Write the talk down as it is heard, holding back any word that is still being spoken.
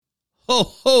Ho,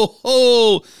 ho,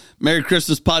 ho. Merry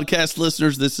Christmas, podcast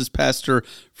listeners. This is Pastor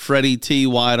Freddie T.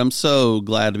 White. I'm so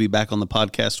glad to be back on the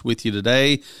podcast with you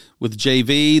today with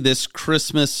JV this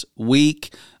Christmas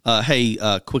week.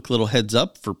 Quick little heads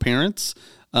up for parents.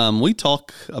 We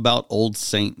talk about old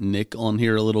Saint Nick on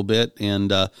here a little bit,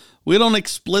 and we don't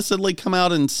explicitly come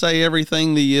out and say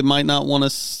everything that you might not want to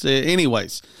say.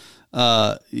 Anyways,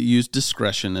 use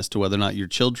discretion as to whether or not your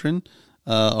children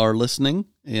are listening,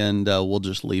 and we'll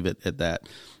just leave it at that.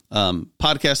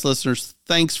 Podcast listeners,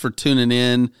 thanks for tuning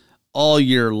in all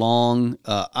year long.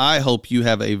 I hope you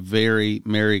have a very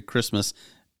Merry Christmas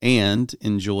and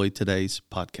enjoy today's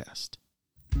podcast.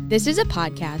 This is a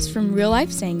podcast from Real Life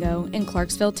Sango in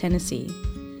Clarksville, Tennessee.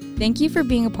 Thank you for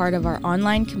being a part of our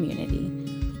online community.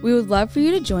 We would love for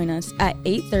you to join us at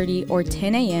 8:30 or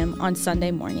 10 a.m. on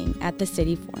Sunday morning at the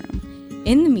City Forum.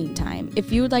 In the meantime,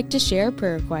 if you would like to share a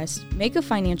prayer request, make a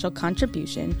financial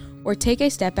contribution, or take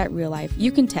a step at Real Life,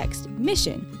 you can text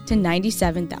MISSION to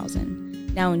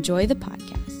 97,000. Now enjoy the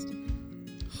podcast.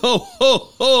 Ho, ho,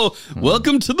 ho.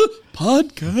 Welcome to the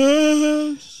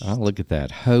podcast. Oh, look at that.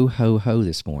 Ho, ho, ho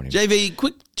this morning. JV,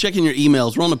 quit checking your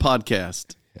emails. We're on the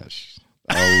podcast. Yes.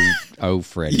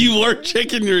 Freddie. You were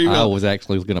checking your email. I was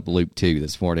actually looking up Luke 2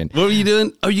 this morning. What were you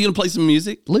doing? Are you going to play some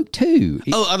music? Luke 2.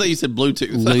 Oh, I thought you said Bluetooth.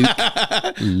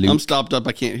 Luke. I'm stopped up.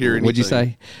 I can't hear anything. What'd you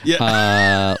say?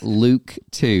 Yeah. Luke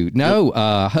 2. No,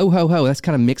 ho, ho, ho. That's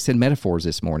kind of mixing metaphors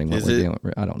this morning. What Is we're it?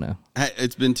 doing. I don't know.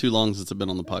 It's been too long since I've been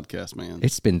on the podcast, man.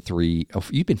 It's been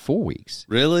you've been 4 weeks.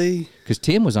 Really? Because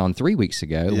Tim was on 3 weeks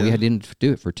ago. Yeah. We didn't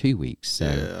do it for 2 weeks.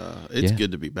 So It's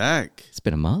good to be back. It's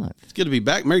been a month. It's good to be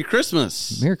back. Merry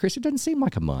Christmas. Merry Christmas. It doesn't seem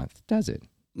like a month, does it?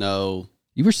 No.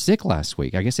 You were sick last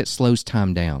week. I guess it slows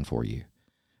time down for you.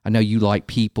 I know you like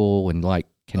people and like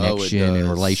connection and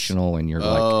relational, and you're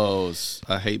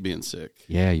I hate being sick.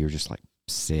 Yeah, you're just like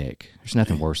sick. There's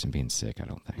nothing worse than being sick, I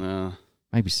don't think.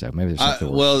 Maybe so. Maybe there's something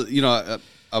worse. Well, you know,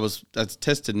 I was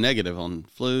tested negative on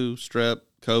flu, strep,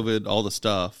 COVID, all the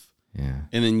stuff. Yeah.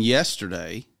 And then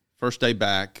yesterday, first day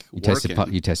back, you tested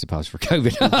positive for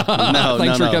COVID. No,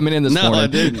 Thanks for coming in this morning. No, I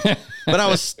didn't. But I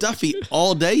was stuffy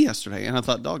all day yesterday, and I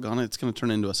thought, doggone it, it's going to turn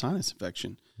into a sinus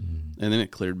infection. And then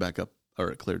it cleared back up,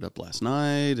 or it cleared up last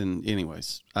night. And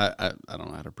anyways, I don't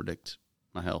know how to predict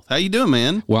my health. How you doing,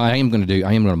 man? Well, I am going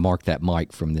to mark that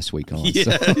mic from this week on.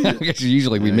 Yeah. So,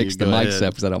 usually we mix the mics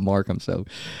up because I don't mark them. So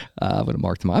I'm going to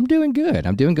mark them. I'm doing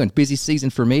good. Busy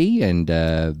season for me, and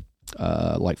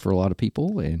like for a lot of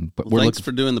people. Thanks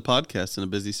for doing the podcast in a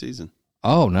busy season.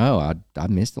 Oh no, I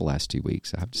missed the last 2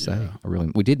 weeks. I have to say,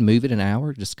 we did move it an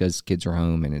hour just because kids are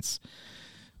home and it's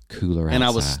cooler outside. And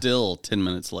I was still 10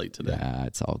 minutes late today. Yeah,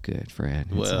 it's all good, Fred.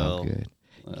 It's all good.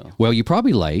 Well, you're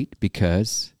probably late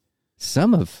because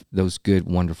some of those good,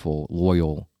 wonderful,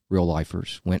 loyal real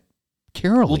lifers went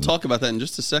caroling. We'll talk about that in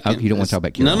just a second. Oh, you don't want to talk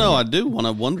about caroling? No, I do want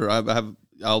to wonder.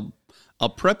 I'll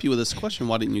prep you with this question.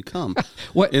 Why didn't you come?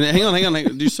 What? And hang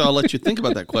on. Just so I'll let you think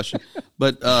about that question.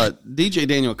 But DJ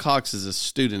Daniel Cox is a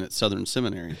student at Southern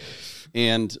Seminary,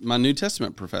 and my New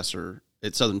Testament professor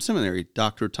at Southern Seminary,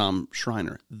 Dr. Tom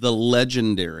Schreiner, the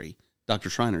legendary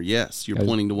Dr. Schreiner. Yes, you're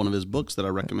pointing to one of his books that I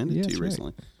recommended to you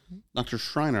recently. Right. Dr.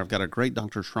 Schreiner, I've got a great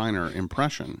Dr. Schreiner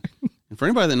impression. And for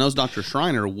anybody that knows Dr.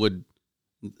 Schreiner,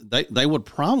 they would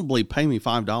probably pay me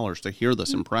 $5 to hear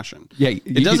this impression. Yeah,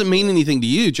 it doesn't mean anything to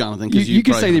you, Jonathan. Because you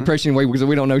can say the impression anyway because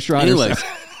we don't know Schreiner. Anyways,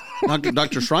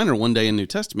 Dr. Schreiner, one day in New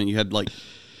Testament, you had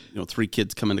 3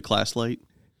 kids come into class late.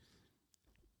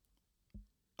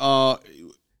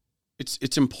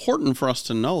 It's important for us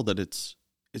to know that it's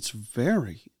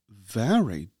very,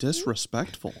 very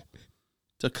disrespectful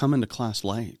to come into class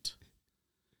late.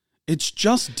 It's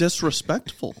just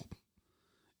disrespectful.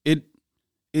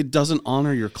 It doesn't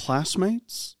honor your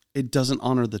classmates. It doesn't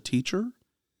honor the teacher.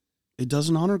 It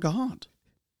doesn't honor God.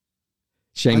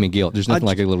 Shame and guilt. There's nothing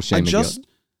like a little shame and guilt.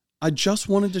 I just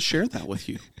wanted to share that with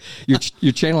you.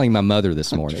 You're channeling my mother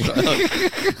this morning.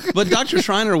 But Dr.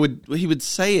 Schreiner would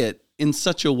say it in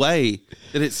such a way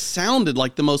that it sounded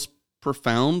like the most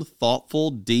profound,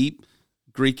 thoughtful, deep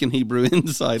Greek and Hebrew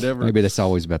insight ever. Maybe that's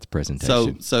always about the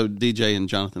presentation. So DJ and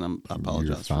Jonathan, I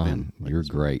apologize. You're fine. You're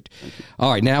great. You.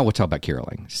 All right, now we'll talk about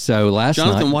caroling. So last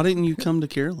Jonathan, night, why didn't you come to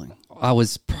caroling?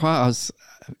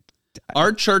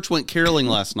 Our church went caroling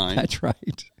last night. That's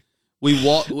right. We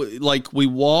walked.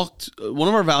 One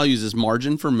of our values is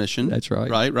margin for mission. That's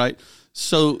right. Right.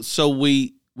 So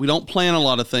we don't plan a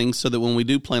lot of things so that when we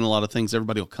do plan a lot of things,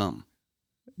 everybody will come.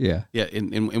 Yeah. Yeah,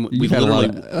 and we literally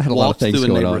walked through a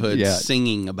neighborhood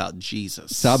singing about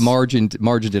Jesus. So I margined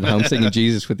at home singing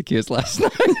Jesus with the kids last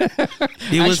night.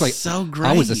 It was so great.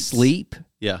 I was asleep.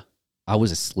 Yeah. I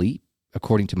was asleep,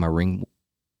 according to my ring,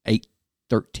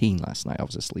 13 last night. I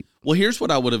was asleep. Well, here's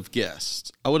what I would have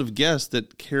guessed. I would have guessed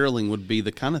that caroling would be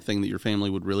the kind of thing that your family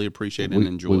would really appreciate and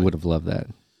enjoy. We would have loved that.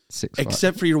 6 o'clock.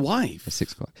 Except for your wife.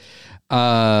 6 o'clock.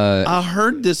 I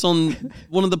heard this on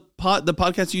one of the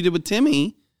podcasts you did with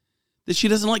Timmy, that she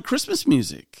doesn't like Christmas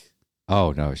music.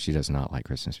 Oh, no, she does not like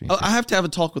Christmas music. I have to have a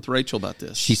talk with Rachel about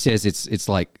this. She says it's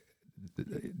like, I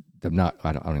don't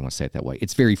even want to say it that way.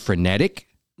 It's very frenetic,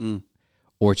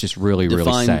 or it's just really,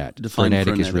 really sad.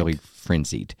 Frenetic is really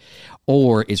frenzied,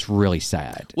 or it's really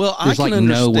sad. Well, there's I can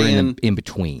like nowhere in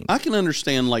between. I can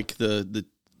understand like the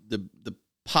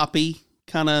poppy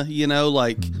kind of,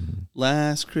 like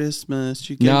Last Christmas.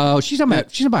 No, she's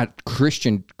talking about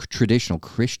traditional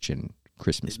Christian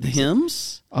Christmas music.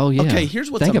 Hymns? Oh, yeah. Okay, here's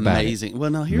what's amazing.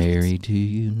 Well, no, here's Mary, do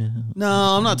you know? No,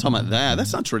 I'm not talking about that.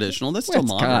 That's not traditional. That's still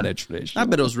modern. Kind of traditional. I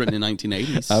bet it was written in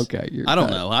 1980s. Okay, I don't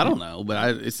know,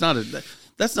 but it's not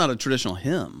that's not a traditional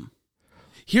hymn.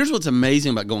 Here's what's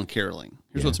amazing about going caroling.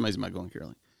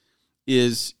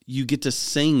 Is you get to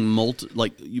sing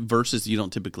verses you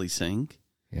don't typically sing.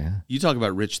 Yeah. You talk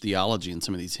about rich theology in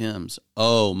some of these hymns.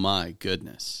 Oh my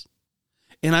goodness.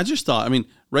 And I just thought,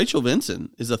 Rachel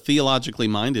Vinson is a theologically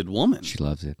minded woman. She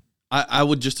loves it. I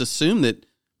would just assume that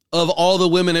of all the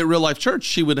women at Real Life Church,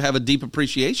 she would have a deep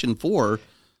appreciation for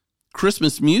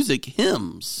Christmas music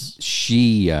hymns.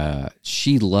 She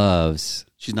loves.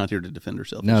 She's not here to defend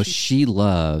herself. No, she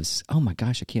loves. Oh my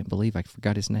gosh, I can't believe I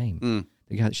forgot his name.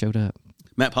 The guy that showed up.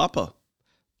 Matt Papa.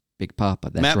 Big Papa.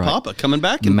 That's Matt right. Papa coming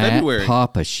back in February. Matt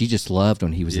Papa. She just loved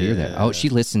when he was here. Oh, she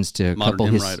listens to a couple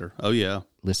of his. Writer. Oh yeah.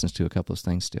 Listens to a couple of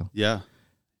things still. Yeah.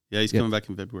 Yeah, he's coming back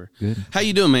in February. Good. How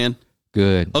you doing, man?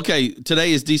 Good. Okay,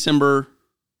 today is December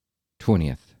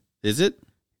 20th. Is it?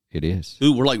 It is.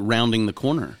 Ooh, we're like rounding the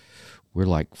corner. We're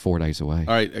like 4 days away.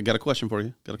 All right, I got a question for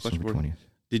you. December 20th.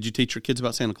 Did you teach your kids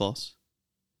about Santa Claus?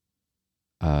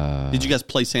 Did you guys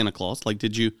play Santa Claus?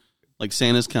 Did you,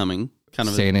 Santa's coming, kind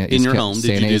of Santa in your home? Did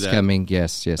Santa you do is that? coming.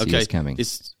 Yes, okay. He is coming.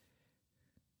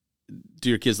 Do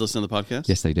your kids listen to the podcast?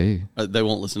 Yes, they do. They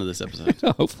won't listen to this episode.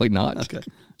 Hopefully not. Okay.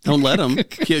 Don't let them.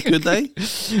 Could they?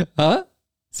 Huh?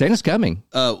 Santa's coming.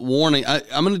 Warning.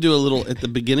 I'm going to do a little, at the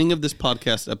beginning of this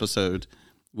podcast episode,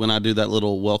 when I do that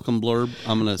little welcome blurb,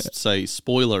 I'm going to say,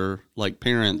 spoiler,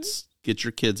 parents, get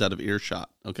your kids out of earshot.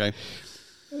 Okay.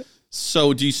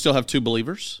 So do you still have two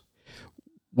believers?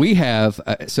 We have,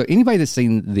 so anybody that's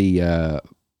seen the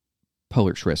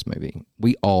Polar Express movie,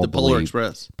 we all Polar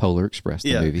Express,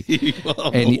 the movie.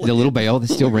 And the little bell that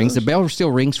still rings. The bell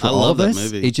still rings for all of us.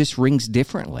 Movie. It just rings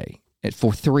differently.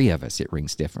 For 3 of us, it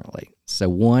rings differently. So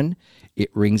 1, it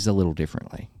rings a little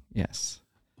differently. Yes.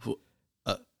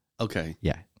 Okay.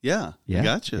 Yeah. Yeah.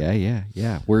 Gotcha.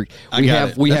 Yeah. We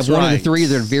have one of the 3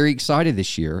 that are very excited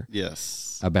this year.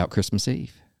 Yes. About Christmas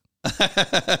Eve.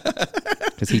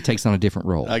 Because he takes on a different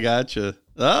role. I gotcha.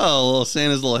 Oh,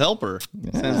 Santa's little helper.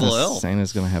 Yeah, Santa's little help.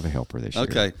 Santa's going to have a helper this year.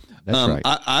 Okay. That's right.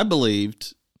 I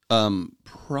believed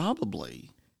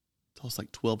probably I was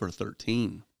 12 or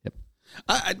 13. Yep.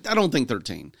 I don't think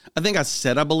 13. I think I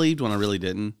said I believed when I really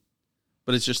didn't.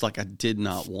 But it's just I did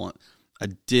not want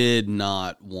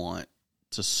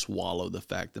to swallow the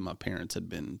fact that my parents had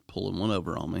been pulling one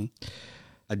over on me.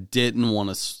 I didn't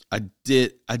want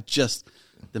to.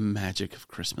 The magic of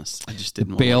Christmas. I just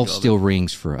didn't want to. Bell still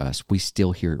rings for us. We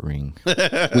still hear it ring.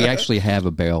 We actually have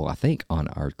a bell, I think, on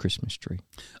our Christmas tree.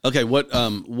 Okay, what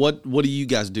do you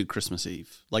guys do Christmas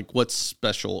Eve? What's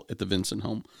special at the Vincent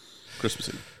home Christmas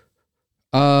Eve?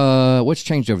 What's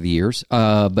changed over the years?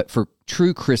 But for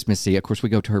true Christmas Eve, of course, we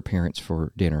go to her parents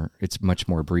for dinner. It's much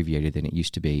more abbreviated than it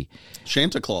used to be.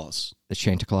 Santa Claus. The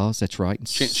Santa Claus, that's right.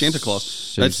 Santa Claus.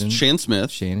 Susan, that's Shan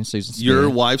Smith. Shan and Susan Smith. Your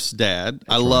wife's dad.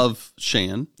 I love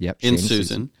Shan. Yep. And Shan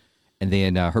Susan. And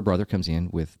then her brother comes in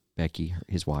with Becky,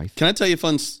 his wife. Can I tell you a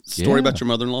fun story about your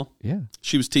mother-in-law? Yeah.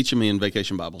 She was teaching me in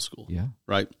Vacation Bible School. Yeah.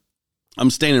 Right? I'm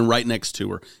standing right next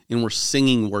to her, and we're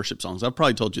singing worship songs. I've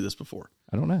probably told you this before.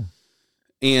 I don't know.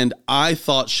 And I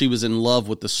thought she was in love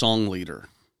with the song leader,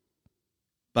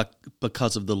 but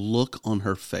because of the look on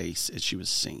her face as she was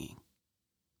singing.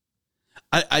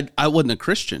 I wasn't a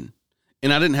Christian,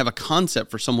 and I didn't have a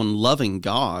concept for someone loving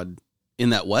God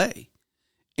in that way.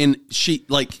 And she,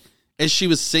 as she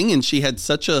was singing, she had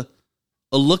such a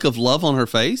look of love on her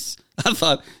face. I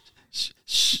thought,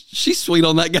 she's sweet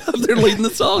on that guy up there leading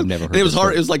the song. I've never heard it was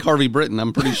hard. It was like Harvey Britton,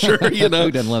 I'm pretty sure. Who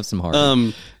doesn't love some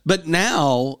Harvey? But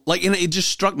now, and it just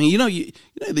struck me. You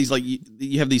these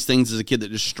you have these things as a kid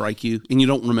that just strike you, and you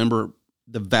don't remember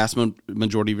the vast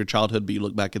majority of your childhood, but you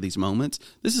look back at these moments.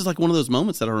 This is one of those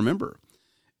moments that I remember,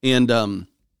 and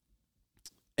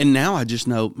now I just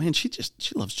know, man, she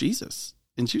loves Jesus,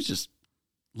 and she was just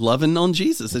loving on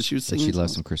Jesus as she was singing. She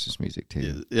loves some Christmas music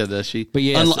too. Yeah, does she? But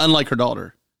yeah, unlike her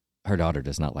daughter. Her daughter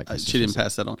does not like Christmas she didn't music.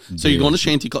 pass that on. So you're going to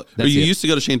Shanty Claus. Or you used to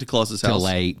go to Shanty Claus's house. Till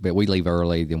late, but we leave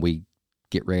early. Then we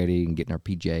get ready and get in our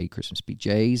Christmas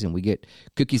PJs, and we get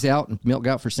cookies out and milk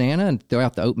out for Santa and throw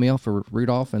out the oatmeal for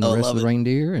Rudolph and the rest of the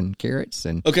reindeer and carrots.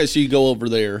 And okay, so you go over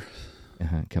there.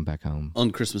 Come back home.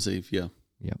 On Christmas Eve, yeah.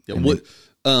 Yeah. What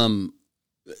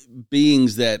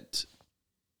beings that...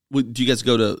 Do you guys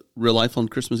go to real life on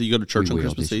Christmas Eve? You go to church on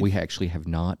Christmas Eve? We actually have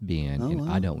not been, and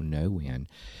I don't know when.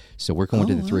 So we're going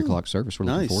to the 3 o'clock service. We're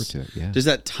looking forward to it. Yeah. Does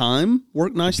that time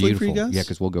work nicely for you guys? Yeah,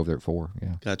 because we'll go over there at 4.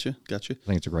 Yeah. Gotcha. I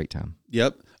think it's a great time.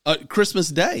 Yep. Christmas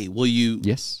Day, will you?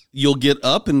 Yes. You'll get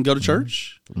up and go to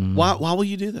church? Mm-hmm. Why will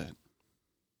you do that?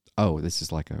 Oh, this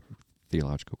is like a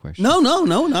theological question. No.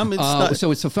 I mean,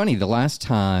 so it's so funny. The last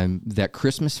time that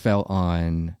Christmas fell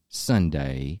on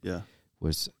Sunday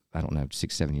was, I don't know,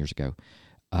 6-7 years ago.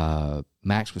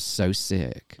 Max was so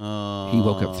sick. He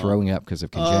woke up throwing up because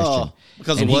of congestion.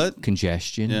 Because of what?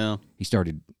 Congestion. Yeah. He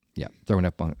started, throwing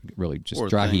up on really just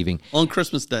dry heaving. On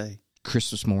Christmas Day.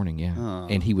 Christmas morning, yeah.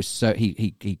 And he was so,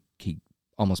 he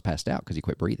almost passed out because he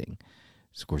quit breathing.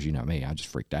 So of course, you know me, I just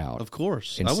freaked out. Of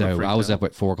course. And so I was up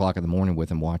at 4 o'clock in the morning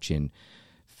with him watching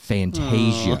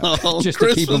Fantasia just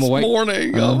Christmas to keep him awake.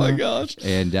 Morning. Oh my gosh.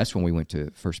 And that's when we went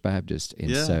to First Baptist.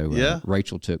 And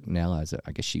Rachel took Nella as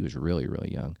I guess she was really,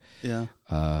 really young. Yeah.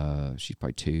 She's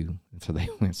probably 2. So they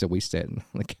went, so we sat on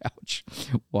the couch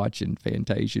watching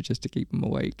Fantasia just to keep him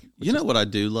awake. You know what I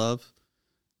do love?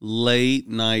 Late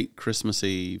night Christmas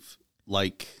Eve.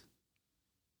 Like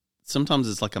sometimes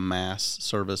it's like a mass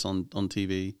service on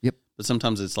TV. Yep. But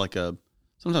sometimes it's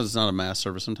not a mass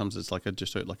service. Sometimes it's like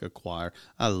a choir.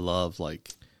 I love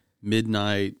like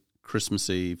midnight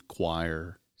Christmas Eve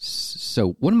choir.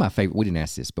 So one of my favorite, we didn't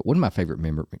ask this, but one of my favorite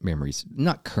memories,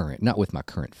 not with my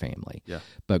current family,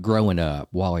 but growing up,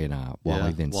 Wally and I,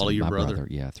 Vincent, your my brother,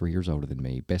 3 years older than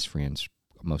me, best friends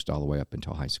most all the way up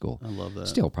until high school. I love that.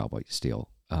 Still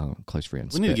close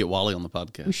friends. We need to get Wally on the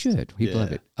podcast. We should. He'd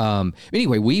love it.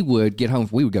 Anyway, we would get home.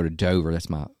 We would go to Dover. That's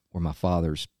where my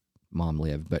father's mom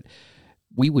lived. But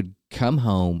we would come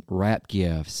home, wrap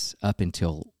gifts up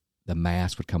until the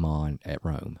mass would come on at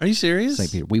Rome. Are you serious?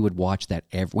 St. Peter. We would watch that.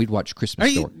 We'd watch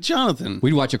Christmas Story. Jonathan?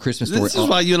 We'd watch a Christmas Story. This is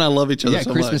why you and I love each other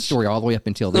so much. Christmas Story all the way up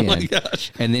until then. Oh my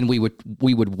gosh! And then we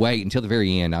would wait until the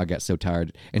very end. I got so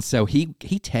tired, and so he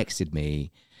texted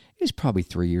me. It was probably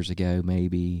 3 years ago,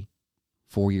 maybe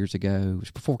 4 years ago. It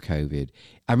was before COVID.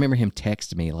 I remember him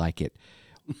texting me like it.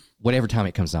 Whatever time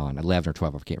it comes on, 11 or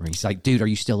 12, I can't remember. He's like, dude, are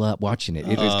you still up watching it?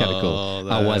 It was kind of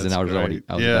cool. I wasn't. I was about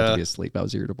to be asleep. I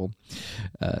was irritable.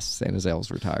 Santa's elves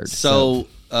retired. So,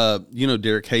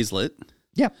 Derek Hazlett.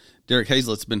 Yeah. Derek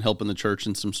Hazlett's been helping the church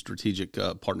in some strategic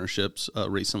partnerships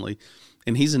recently.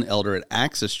 And he's an elder at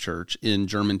Access Church in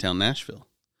Germantown, Nashville.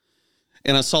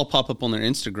 And I saw pop up on their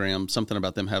Instagram something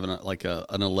about them having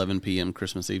an 11 p.m.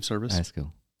 Christmas Eve service. That's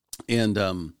cool. And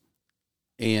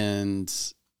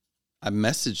I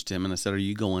messaged him and I said, "Are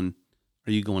you going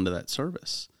to that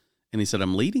service?" And he said,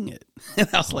 "I'm leading it." And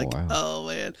I was wow. "Oh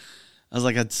man!" I was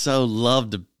like, "I'd so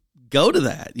love to go to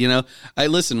that."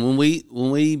 Listen, when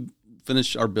we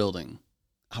finish our building,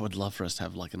 I would love for us to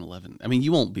have like an 11. I mean,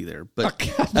 you won't be there, but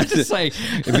I just say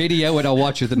video and I'll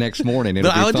watch it the next morning.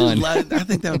 It'll be fun. I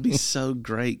think that would be so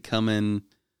great. Coming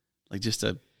like just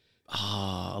a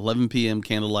 11 p.m.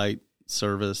 candlelight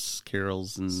service,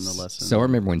 carols, and the lesson. So I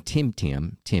remember when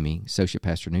Timmy, associate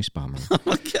pastor Nussbaumer,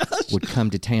 would come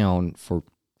to town for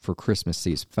Christmas,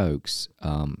 see his folks,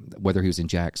 whether he was in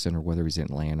Jackson or whether he was in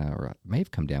Atlanta, or may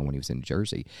have come down when he was in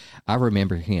Jersey. I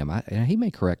remember him, and he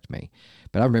may correct me,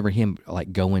 but I remember him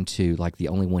like going to like the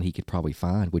only one he could probably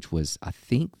find, which was, I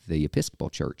think, the Episcopal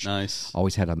Church. Nice.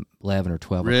 Always had 11 or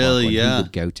 12 really, o'clock. Yeah. He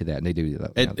would go to that, and they do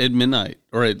that. At midnight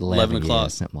or at 11 o'clock. Yeah,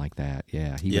 something like that.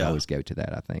 Yeah, he would always go to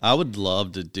that, I think. I would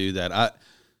love to do that.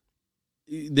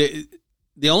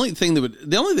 The only thing that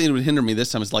would hinder me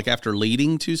this time is like after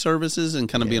leading 2 services and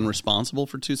kind of being responsible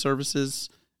for 2 services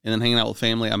and then hanging out with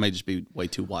family, I may just be way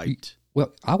too wiped.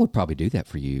 Well, I would probably do that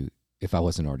for you if I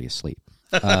wasn't already asleep.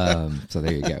 So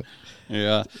there you go.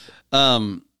 Yeah.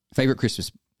 Favorite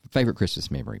Christmas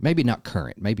memory? Maybe not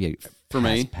current. Maybe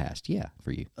past. Yeah,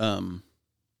 for you.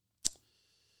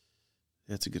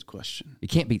 That's a good question. It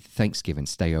can't be Thanksgiving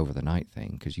stay over the night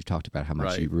thing because you've talked about how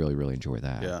much you really, really enjoy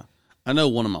that. Yeah. I know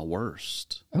one of my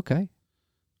worst. Okay.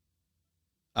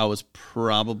 I was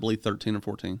probably 13 or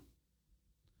 14.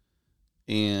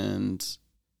 And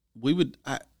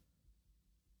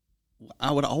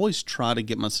I would always try to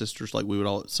get my sisters, like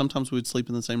sometimes we would sleep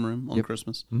in the same room on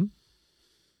Christmas. Mm-hmm.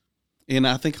 And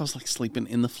I think I was like sleeping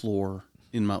in the floor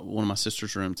in one of my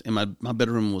sister's rooms, and my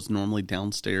bedroom was normally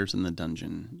downstairs in the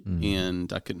dungeon,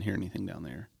 and I couldn't hear anything down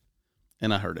there,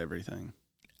 and I heard everything,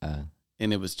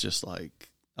 and it was just like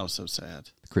I was so sad.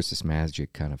 The Christmas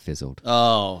magic kind of fizzled.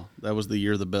 Oh, that was the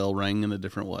year the bell rang in a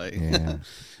different way. Yeah,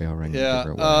 bell rang in a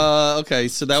different way. Okay,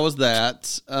 so that was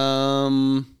that.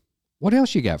 What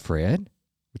else you got, Fred?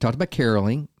 We talked about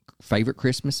caroling, favorite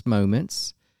Christmas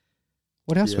moments.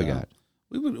 What else we got?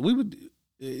 We would.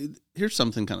 Here's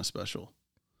something kind of special.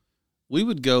 We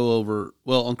would go over.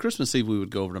 Well, on Christmas Eve, we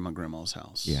would go over to my grandma's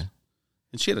house. Yeah,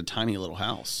 and she had a tiny little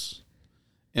house,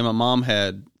 and my mom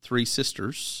had 3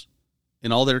 sisters.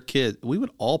 And all their kids, we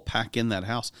would all pack in that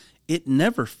house. It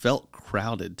never felt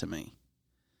crowded to me.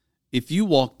 If you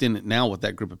walked in it now with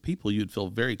that group of people, you'd feel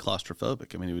very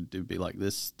claustrophobic. I mean, it would be like,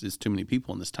 this is too many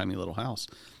people in this tiny little house.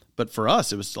 But for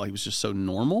us, it was just so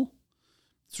normal.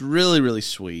 It's really, really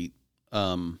sweet.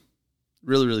 Really,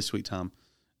 really sweet time.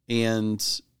 And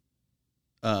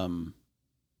a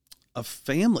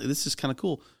family, this is kind of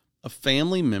cool. A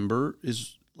family member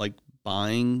is like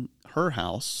buying her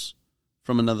house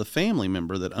from another family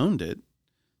member that owned it.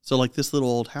 So like this little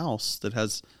old house that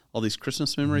has all these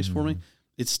Christmas memories for me,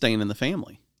 it's staying in the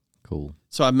family. Cool.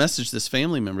 So I messaged this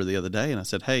family member the other day and I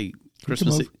said, hey,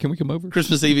 can we come over?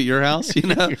 Christmas Eve at your house,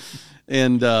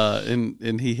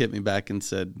 and he hit me back and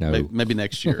said, no. maybe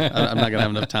next year. I'm not going to have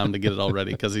enough time to get it all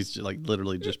ready because he's like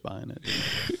literally just buying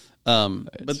it.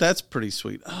 But that's pretty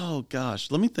sweet. Oh gosh,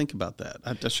 let me think about that.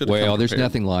 I should have. Well, there's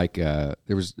nothing like there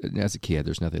was as a kid.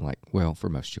 There's nothing like for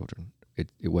most children.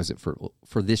 It wasn't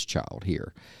for this child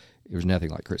here. There was nothing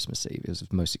like Christmas Eve. It was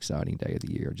the most exciting day of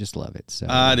the year. Just love it. So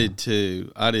I did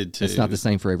too. It's not the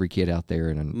same for every kid out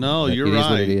there. No, you're right. It is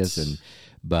what it is.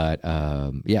 But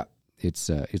it's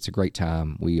a great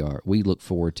time. We look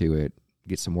forward to it.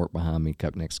 Get some work behind me.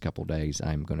 Next couple of days,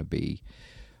 I'm going to be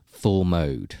full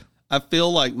mode. I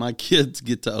feel like my kids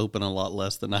get to open a lot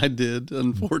less than I did,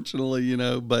 unfortunately.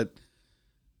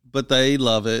 But they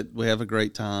love it. We have a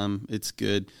great time. It's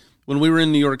good. When we were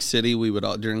in New York City,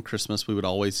 during Christmas, we would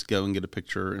always go and get a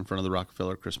picture in front of the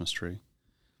Rockefeller Christmas tree.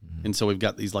 Mm-hmm. And so we've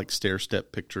got these like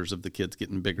stair-step pictures of the kids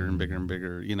getting bigger and bigger and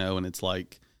bigger, and it's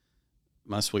like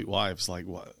my sweet wife's like,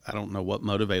 what? I don't know what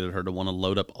motivated her to want to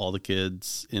load up all the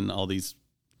kids in all these,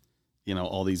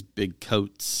 all these big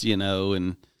coats,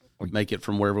 and make it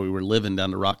from wherever we were living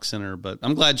down to Rock Center. But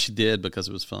I'm glad she did because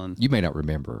it was fun. You may not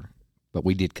remember, but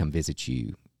we did come visit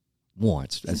you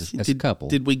once as a couple.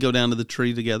 Did we go down to the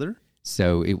tree together?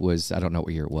 So it was, I don't know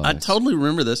what year it was. I totally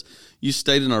remember this. You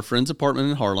stayed in our friend's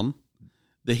apartment in Harlem.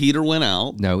 The heater went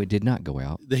out. No, it did not go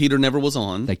out. The heater never was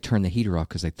on. They turned the heater off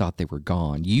because they thought they were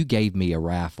gone. You gave me a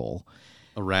raffle.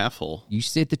 A raffle? You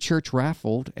said the church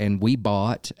raffled, and we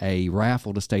bought a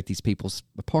raffle to stay at these people's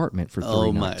apartment for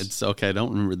 3 nights. It's okay. I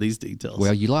don't remember these details.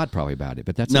 Well, you lied probably about it,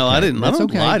 but that's no, okay. I didn't. That's I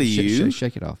don't lie to you.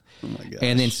 Shake it off. Oh my gosh.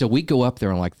 And then so we go up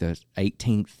there on like the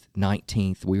 18th,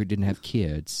 19th. We didn't have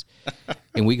kids,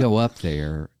 and we go up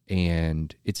there,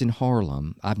 and it's in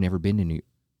Harlem. I've never been to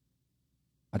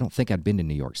I don't think I'd been to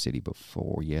New York City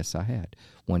before. Yes, I had.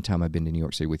 One time I've been to New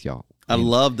York City with y'all. I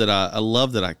love that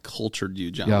I cultured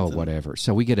you, Jonathan. Oh, whatever.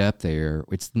 So we get up there.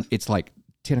 It's like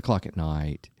 10 o'clock at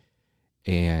night,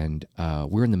 and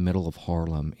we're in the middle of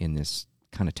Harlem in this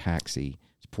kind of taxi.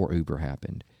 Poor Uber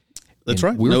happened. That's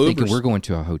right. We're thinking we're going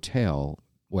to a hotel.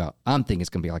 Well, I'm thinking it's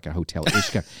going to be like a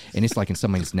hotel-ish, and it's like in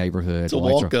somebody's neighborhood. It's a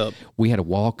walk-up. We had a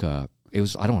walk-up. It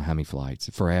was, I don't know how many flights,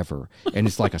 forever. And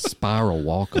it's like a spiral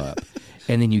walk-up.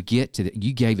 And then you get to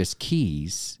you gave us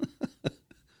keys,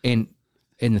 and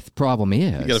the problem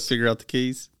is, you got to figure out the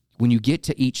keys. When you get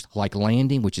to each like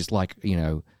landing, which is like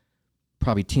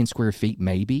probably 10 square feet,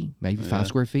 maybe 5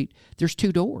 square feet. There's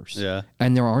 2 doors,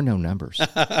 and there are no numbers.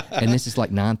 And this is like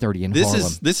 9:30 in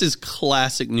Harlem. This is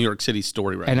classic New York City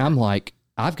story, right? And I'm like,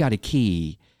 I've got a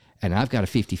key, and I've got a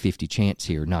 50-50 chance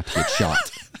here not to get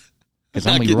shot. Because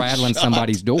I'm rattling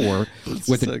somebody's door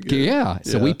with a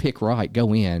So we pick right,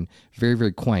 go in, very,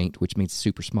 very quaint, which means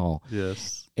super small.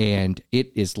 Yes. And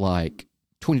it is like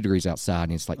 20 degrees outside,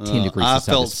 and it's like 10 degrees I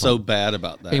outside. felt so bad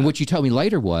about that. And what you told me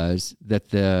later was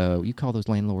that you call those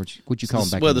landlords, what'd you call them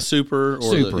back then? Well, the super. Or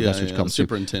super, that's what you call them.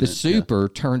 Superintendent. The super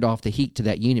turned off the heat to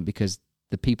that unit because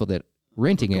the people that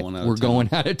renting it were going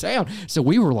out of town. So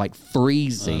we were like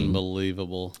freezing.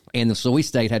 Unbelievable. And so we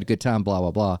stayed, had a good time, blah,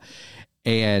 blah, blah.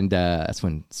 And that's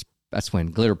when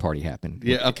Glitter Party happened.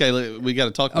 Yeah, okay, we got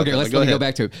to talk about that. Okay, let me go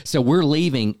back to it. So we're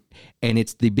leaving, and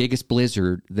it's the biggest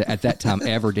blizzard at that time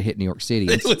ever to hit New York City.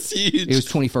 It was huge. It was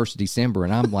 21st of December,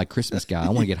 and I'm like Christmas guy. I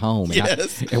want to get home.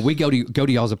 Yes. And we go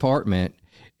to y'all's apartment,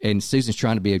 and Susan's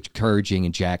trying to be encouraging,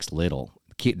 and Jack's little.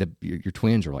 your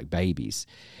twins are like babies.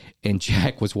 And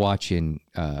Jack was watching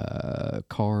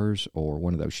Cars or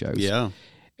one of those shows. Yeah.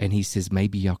 And he says,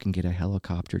 maybe y'all can get a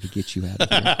helicopter to get you out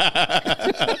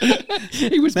of here.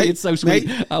 He was being so sweet.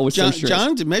 I was so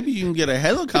stressed. John, maybe you can get a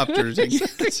helicopter.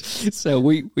 So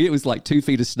it was like 2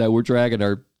 feet of snow. We're dragging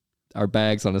our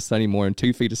bags on a sunny morning,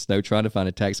 2 feet of snow, trying to find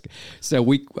a taxi. So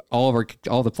all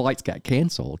the flights got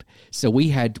canceled. So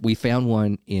we found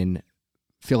one in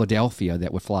Philadelphia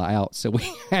that would fly out. So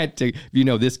we had to,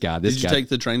 this guy. Did you take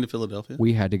the train to Philadelphia?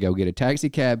 We had to go get a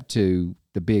taxi cab to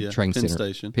the big train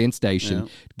center. Penn Station.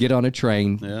 Yeah. Get on a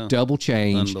train, double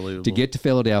change to get to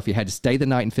Philadelphia. Had to stay the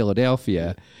night in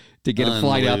Philadelphia to get a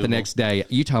flight out the next day.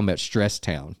 You talking about stress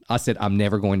town. I said, I'm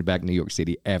never going back to New York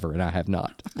City ever, and I have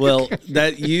not. Well,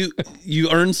 that you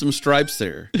earned some stripes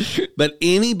there. But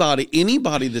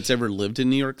anybody that's ever lived in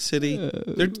New York City,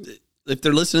 if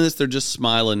they're listening to this, they're just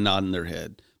smiling, nodding their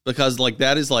head. Because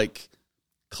that is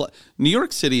New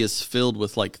York City is filled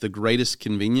with the greatest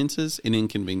conveniences and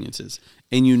inconveniences.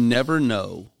 And you never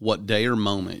know what day or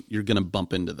moment you're going to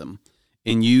bump into them.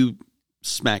 And you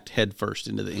smacked headfirst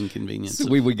into the inconvenience. So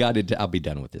we got into. I'll be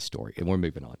done with this story, and we're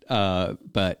moving on.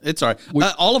 But it's all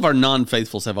right. All of our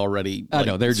non-faithfuls have already. I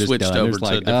know they're switched just over to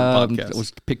a different podcast.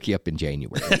 Let's pick you up in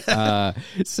January.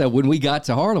 So when we got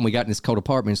to Harlem, we got in this cold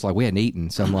apartment. It's like we hadn't eaten,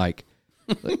 so I'm like,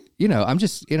 I'm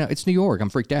just, it's New York. I'm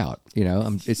freaked out.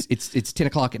 It's 10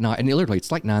 o'clock at night, and literally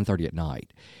it's like 9:30 at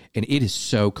night, and it is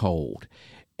so cold.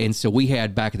 And so we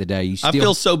had back in the day. I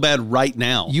feel so bad right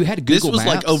now. You had Google Maps.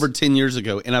 This was over 10 years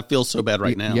ago, and I feel so bad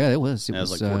right now. Yeah, it was. It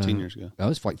was 14 years ago. That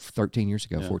was like 13 years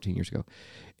ago, 14 years ago.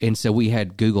 And so we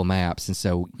had Google Maps, and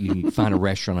so you find a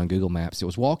restaurant on Google Maps. It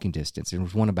was walking distance, and there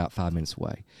was one about 5 minutes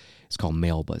away. It's called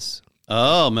Melba's.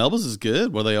 Oh, Melba's is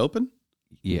good. Were they open?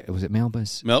 Yeah, was it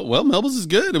Melba's? Melba's is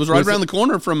good. It was right around the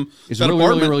corner from it's a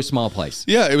really small place.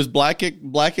 Yeah, it was black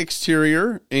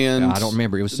exterior, and I don't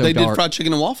remember. It was so they dark. did fried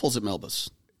chicken and waffles at Melba's.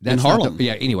 That's in Harlem.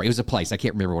 Anyway, it was a place. I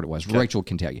can't remember what it was. Okay. Rachel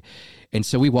can tell you. And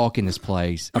so we walk in this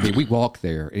place. I mean, we walk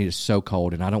there, and it is so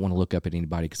cold, and I don't want to look up at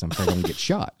anybody because I'm afraid I'm going to get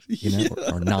shot,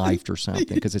 or knifed or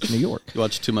something because it's New York. You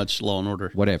watch too much Law and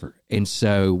Order. Whatever. And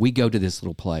so we go to this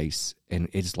little place, and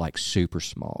it's super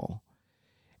small.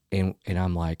 And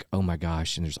I'm like, oh, my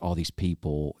gosh, and there's all these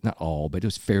people. Not all, but it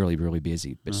was really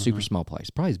busy, but super small place.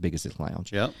 Probably as big as this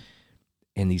lounge. Yep.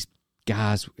 And these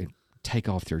guys take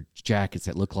off their jackets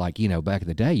that look like, back in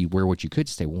the day, you wear what you could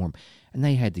to stay warm. And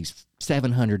they had these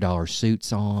 $700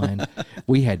 suits on.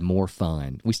 We had more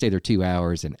fun. We stayed there 2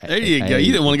 hours. And there you go.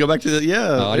 You didn't want to go back to the,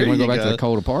 I didn't want to go back to the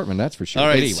cold apartment, that's for sure. All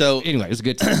right, anyway, it was a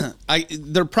good time.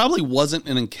 There probably wasn't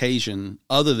an occasion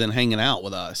other than hanging out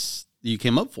with us that you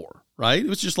came up for, right? It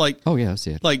was just oh, yeah, that's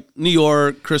it. Like New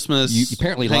York, Christmas. You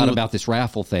apparently lied about this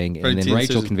raffle thing, and then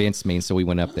Rachel convinced me, and so we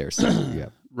went up there. So, yeah.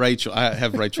 Rachel, I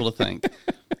have Rachel to thank.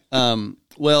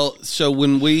 So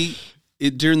when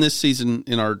during this season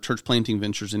in our church planting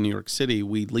ventures in New York City,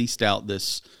 we leased out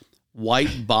this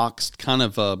white boxed kind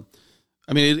of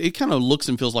it kind of looks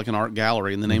and feels like an art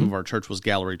gallery, and the name of our church was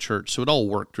Gallery Church. So it all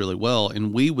worked really well.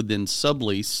 And we would then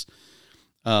sublease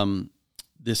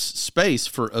this space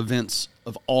for events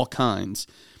of all kinds.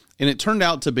 And it turned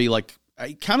out to be like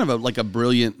a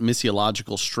brilliant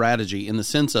missiological strategy in the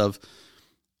sense of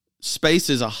space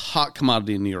is a hot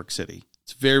commodity in New York City.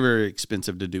 It's very, very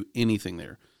expensive to do anything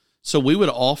there. So we would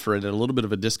offer it at a little bit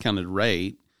of a discounted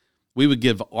rate. We would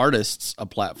give artists a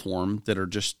platform that are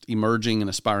just emerging and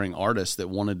aspiring artists that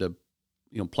wanted to,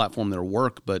 platform their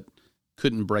work, but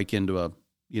couldn't break into a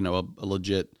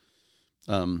legit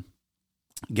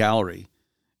gallery.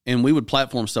 And we would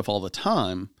platform stuff all the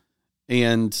time,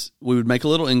 and we would make a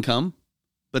little income,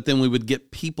 but then we would get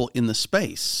people in the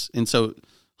space. And so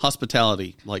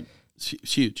hospitality, it's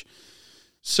huge.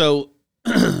 So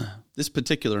this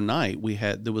particular night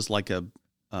there was an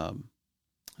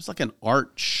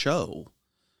art show,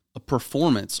 a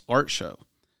performance art show.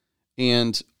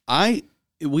 And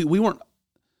we weren't,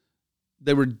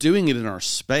 they were doing it in our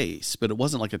space, but it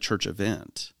wasn't like a church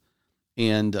event.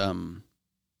 And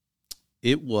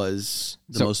it was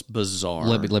the most bizarre.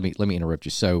 Let me interrupt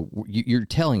you. So you're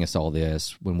telling us all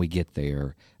this when we get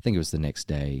there. I think it was the next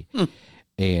day.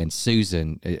 And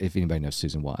Susan, if anybody knows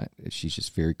Susan White, she's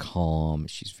just very calm.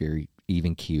 She's very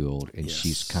even-keeled, and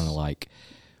she's kind of like,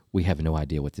 we have no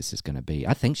idea what this is going to be.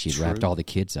 I think she'd wrapped all the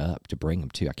kids up to bring them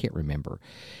to. I can't remember.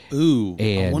 Ooh,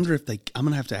 and I wonder if I'm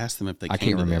going to have to ask them if they came. I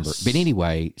can't remember. This. But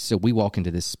anyway, so we walk into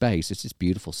this space. It's this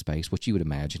beautiful space, what you would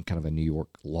imagine kind of a New York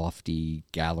lofty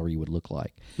gallery would look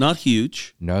like. Not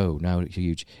huge. No,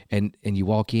 huge. And you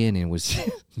walk in, and it was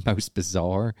most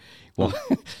bizarre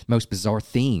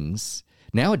things.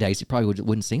 Nowadays, it probably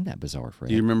wouldn't seem that bizarre, Fred.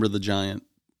 Do you remember the giant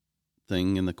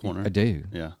thing in the corner? I do.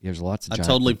 Yeah. There's lots of giant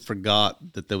I totally things.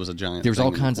 forgot that there was a giant There's thing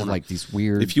all kinds of like these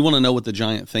weird... If you want to know what the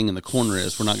giant thing in the corner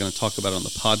is, we're not going to talk about it on the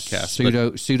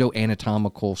podcast.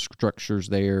 Pseudo-anatomical structures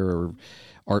there or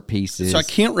art pieces. So I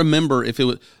can't remember if it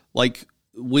was... Like,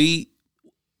 we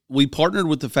partnered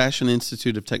with the Fashion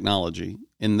Institute of Technology,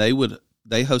 and they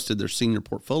hosted their senior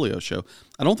portfolio show.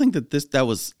 I don't think that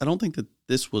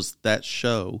this was that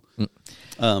show.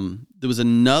 There was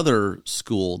another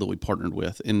school that we partnered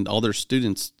with, and all their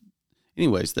students.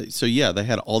 Anyways, they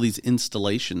had all these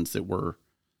installations that were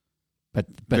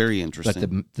very interesting.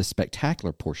 But the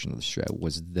spectacular portion of the show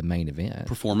was the main event,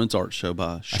 performance art show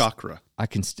by Chakra. I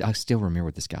still remember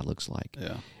what this guy looks like.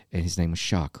 Yeah, and his name was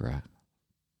Chakra.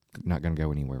 Not going to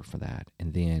go anywhere for that.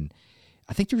 And then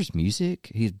I think there was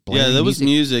music. There was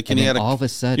music, and he had all of a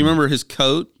sudden. You remember his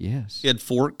coat? Yes, he had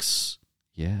forks.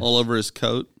 Yeah, all over his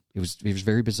coat. It was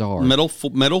very bizarre. Metal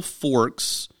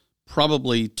forks,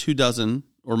 probably 24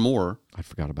 or more. I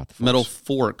forgot about the forks. Metal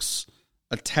forks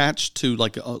attached to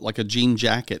like a jean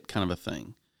jacket kind of a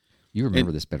thing. You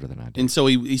remember this better than I do. And so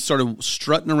he started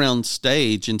strutting around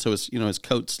stage, and so his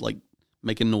coat's like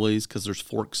making noise because there's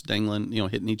forks dangling,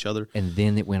 hitting each other. And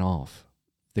then it went off.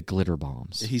 The glitter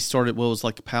bombs. He started, it was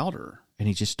like powder. And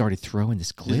he just started throwing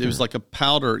this glitter. It was like a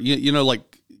powder.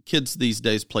 Like kids these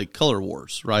days play Color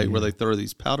Wars, right? Yeah. Where they throw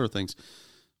these powder things.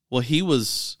 Well, he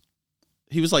was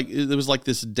like, it was like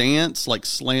this dance, like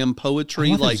slam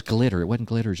poetry. It was glitter. It wasn't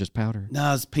glitter, it was just powder. No,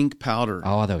 it was pink powder.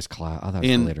 Oh, that was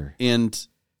glitter. And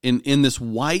in this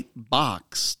white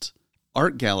boxed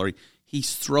art gallery,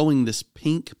 he's throwing this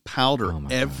pink powder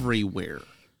everywhere.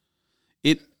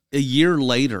 A year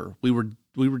later, we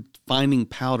were finding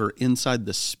powder inside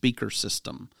the speaker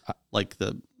system,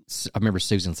 I remember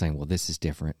Susan saying, "Well, this is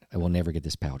different. I will never get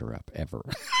this powder up ever."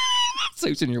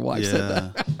 Susan, your wife, said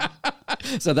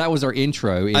that. So that was our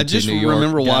intro into I just New York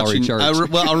remember Gallery watching. Church.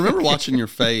 I remember watching your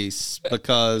face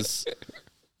because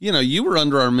you were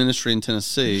under our ministry in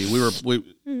Tennessee. We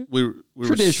were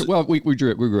traditional. Well, we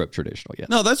grew up traditional. Yeah.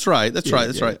 No, that's right. That's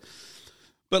right.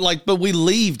 But we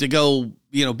leave to go,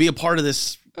 be a part of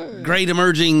this great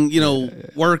emerging,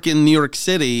 work in New York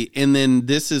City, and then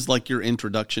this is like your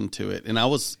introduction to it. And I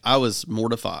was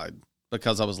mortified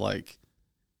because I was like,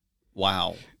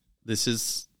 wow, this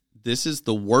is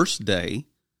the worst day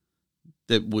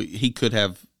that he could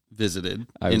have visited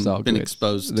and been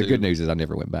exposed to. The good news is I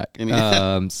never went back.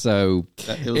 So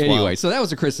that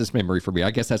was a Christmas memory for me.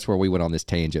 I guess that's where we went on this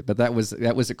tangent. But that was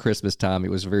at Christmas time.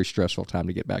 It was a very stressful time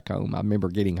to get back home. I remember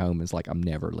getting home and it's like I'm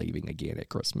never leaving again at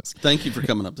Christmas. Thank you for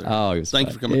coming up there. Oh, it was Thank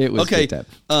fun. you for coming. It was okay. Good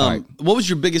right. What was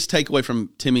your biggest takeaway from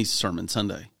Timmy's sermon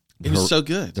Sunday? It was so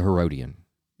good. The Herodian.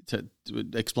 To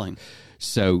explain.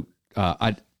 So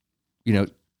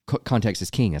context is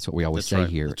king. That's what we always say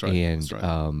here. That's right. And that's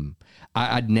right.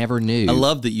 I never knew. I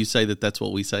love that you say that. That's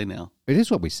what we say now. It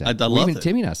is what we say. I love it.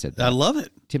 Timmy and I said that. I love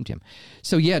it. Tim.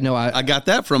 So I got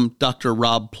that from Dr.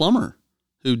 Rob Plummer,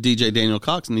 who DJ Daniel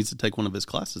Cox needs to take one of his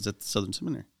classes at the Southern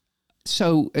Seminary.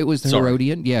 So it was the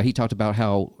Herodian. Yeah, he talked about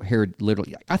how Herod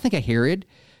literally. I think a Herod.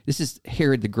 This is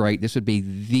Herod the Great. This would be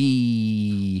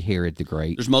the Herod the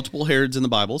Great. There's multiple Herods in the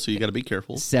Bible, so you got to be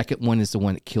careful. Second one is the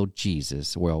one that killed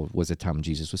Jesus. Well, was the time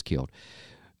Jesus was killed.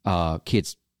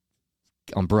 Kids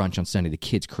on brunch on Sunday, the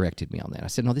kids corrected me on that. I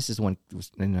said, "No, this is the one."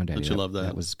 No, Daddy, don't you love that?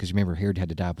 That was because remember Herod had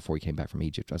to die before he came back from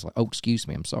Egypt. I was like, "Oh, excuse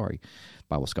me, I'm sorry,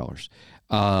 Bible scholars."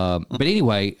 But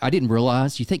anyway, I didn't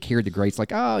realize. You think Herod the Great's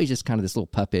like, oh, he's just kind of this little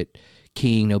puppet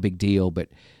king, no big deal. But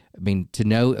I mean, to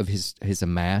know of his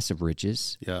amass of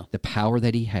riches, the power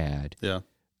that he had,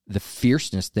 the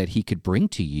fierceness that he could bring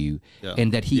to you,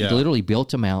 and that he literally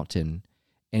built a mountain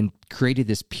and created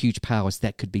this huge palace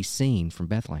that could be seen from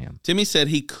Bethlehem. Timmy said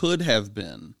he could have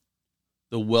been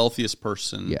the wealthiest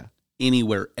person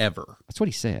anywhere ever. That's what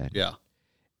he said. Yeah.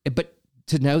 But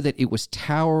to know that it was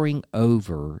towering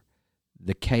over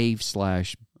the cave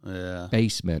 /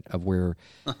 basement of where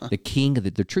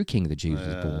the true king of the Jews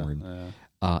was born.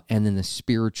 And then the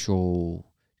spiritual,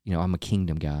 I'm a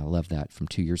kingdom guy. I love that from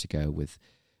 2 years ago with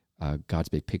God's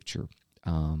Big Picture.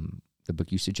 The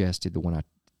book you suggested, the one I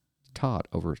taught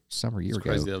over summer year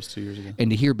ago. Crazy, that was 2 years ago.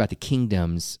 And to hear about the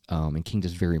kingdoms, and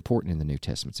kingdoms are very important in the New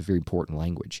Testament. It's a very important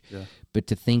language. Yeah. But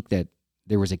to think that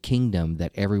there was a kingdom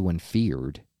that everyone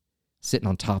feared sitting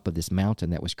on top of this mountain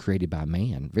that was created by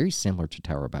man, very similar to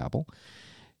Tower of Babel,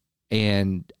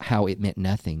 and how it meant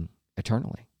nothing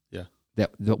eternally. Yeah.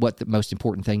 What the most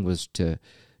important thing was to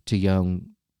young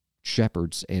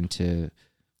shepherds and to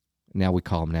Now we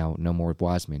call them no more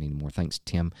wise men anymore. Thanks,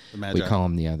 Tim. We call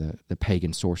them the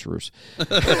pagan sorcerers.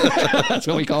 That's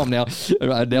what we call them now.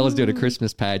 Adela's doing a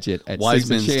Christmas pageant at wise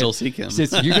men still seek him. She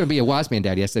says, "You're going to be a wise man,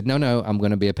 Daddy." I said, "No, I'm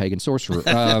going to be a pagan sorcerer."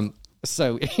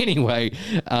 So anyway,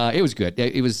 it was good.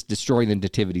 It was destroying the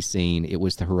nativity scene. It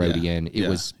was the Herodian. It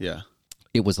was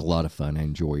a lot of fun. I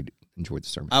enjoyed the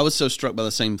sermon. I was so struck by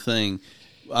the same thing,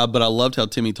 but I loved how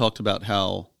Timmy talked about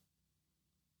how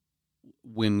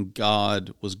when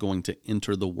God was going to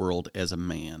enter the world as a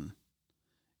man,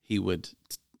 he would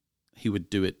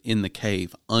do it in the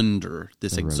cave under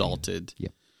this exalted.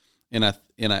 Yep. And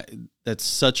I that's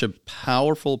such a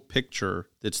powerful picture.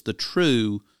 That's the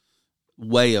true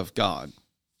way of God,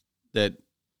 that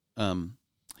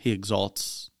he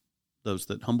exalts those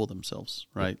that humble themselves,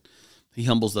 right? He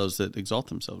humbles those that exalt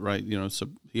themselves, right? So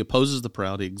he opposes the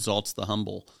proud, he exalts the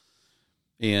humble.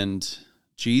 And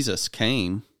Jesus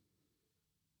came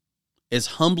as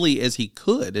humbly as he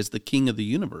could, as the King of the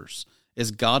universe,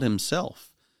 as God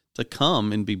himself, to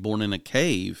come and be born in a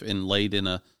cave and laid in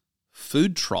a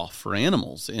food trough for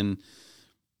animals, and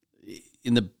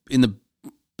in the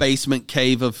basement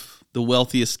cave of the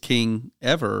wealthiest king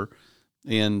ever.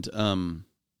 And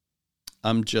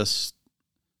I'm just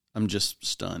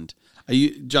stunned.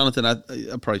 Jonathan, I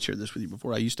probably shared this with you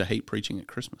before. I used to hate preaching at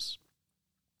Christmas,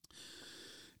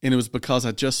 and it was because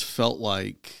I just felt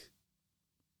like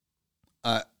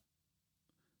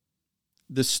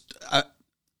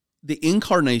the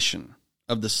incarnation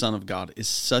of the Son of God is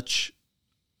such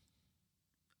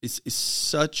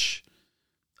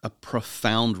a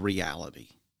profound reality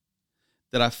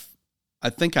that I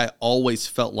think I always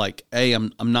felt like,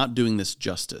 I'm not doing this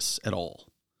justice at all.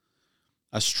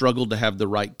 I struggled to have the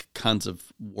right kinds of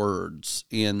words,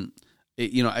 and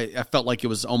I felt like it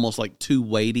was almost like too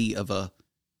weighty of a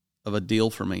deal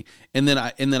for me. And then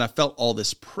I felt all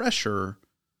this pressure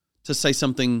to say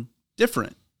something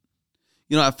different.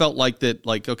 I felt like that,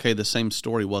 okay, the same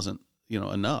story wasn't,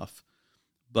 enough.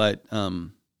 But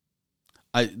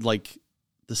I like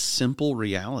the simple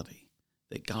reality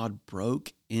that God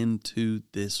broke into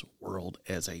this world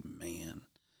as a man.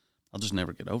 I'll just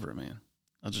never get over it, man.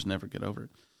 I'll just never get over it.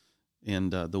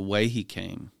 And the way he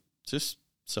came, just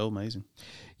so amazing.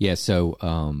 Yeah, so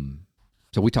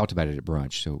we talked about it at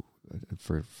brunch. So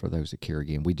for those that care,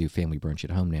 again, we do family brunch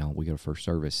at home now. We go to first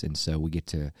service, and so we get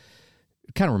to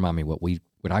kind of remind me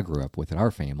what I grew up with in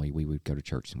our family. We would go to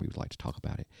church and we would like to talk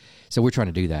about it. So we're trying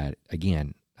to do that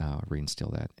again,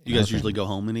 reinstill that. You guys usually go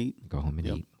home and eat? Go home and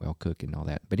eat, well, cook and all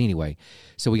that. But anyway,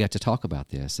 so we got to talk about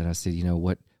this, and I said,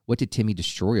 what did Timmy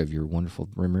destroy of your wonderful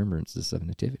remembrances of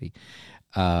Nativity?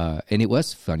 And it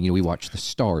was fun. We watched The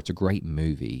Star. It's a great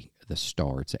movie, The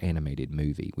Star. It's an animated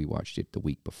movie. We watched it the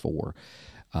week before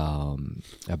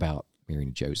about Mary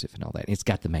and Joseph and all that. And it's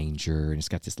got the manger, and it's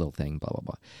got this little thing, blah, blah,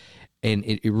 blah. And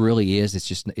it really is.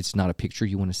 It's not a picture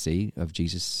you want to see of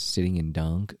Jesus sitting in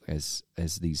dung as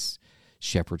these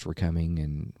shepherds were coming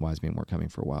and wise men were coming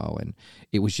for a while. And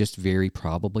it was just very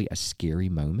probably a scary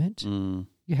moment.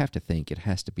 You have to think it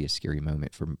has to be a scary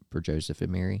moment for Joseph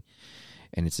and Mary.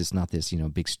 And it's just not this,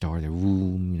 big star there,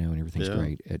 and everything's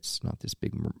great. It's not this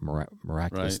big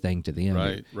miraculous thing to them.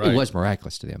 Right. It was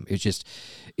miraculous to them. It's just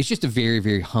a very,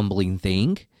 very humbling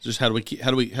thing. Just how do we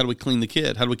clean the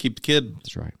kid? How do we keep the kid?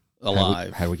 That's right.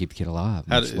 Alive. How do we keep the kid alive?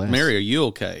 Mary, are you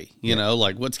okay?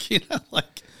 What's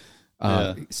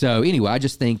So anyway, I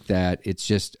just think that it's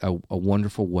just a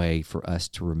wonderful way for us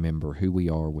to remember who we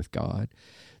are with God.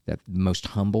 That the most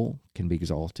humble can be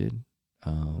exalted,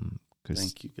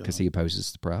 because he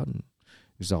opposes the proud and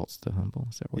exalts the humble.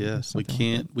 Is that what yes, we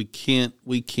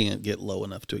can't get low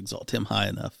enough to exalt him high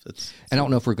enough. I don't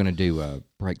know if we're going to do a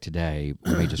break today.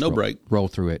 We may just roll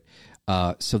through it.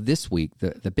 So this week,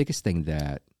 the biggest thing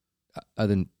that, other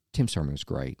than Tim's sermon was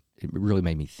great, it really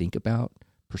made me think about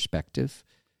perspective,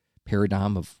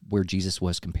 paradigm of where Jesus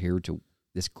was compared to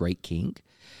this great king.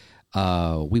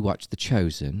 We watched The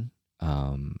Chosen.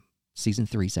 Season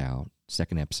 3's out.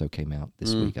 Second episode came out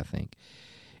this week, I think,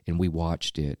 and we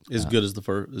watched it. As good as the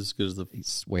first. As good as the.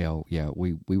 Well, yeah,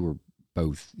 we were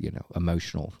both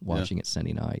emotional watching it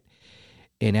Sunday night,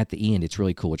 and at the end, it's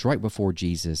really cool. It's right before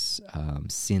Jesus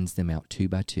sends them out 2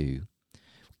 by 2,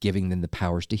 giving them the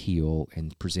powers to heal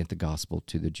and present the gospel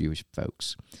to the Jewish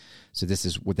folks. So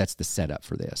that's the setup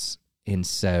for this, and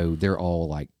so they're all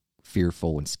like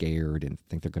fearful and scared and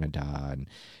think they're going to die. And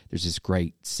there's this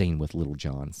great scene with little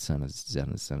John, son of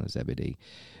Zebedee.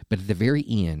 But at the very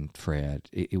end, Fred,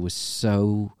 it was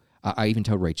so. I even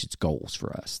told Rach it's goals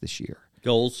for us this year.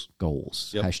 Goals.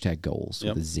 Yep. Hashtag goals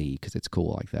with a Z, because it's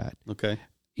cool like that. Okay.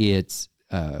 It's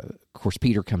of course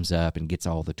Peter comes up and gets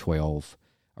all the 12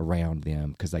 around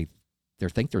them because they they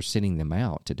think they're sending them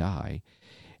out to die.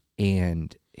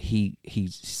 And he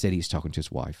said he's talking to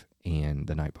his wife and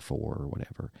the night before or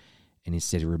whatever. And he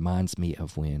said, it reminds me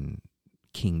of when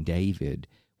King David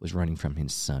was running from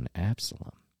his son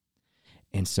Absalom.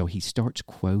 And so he starts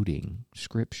quoting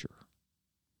Scripture.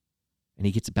 And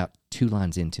he gets about 2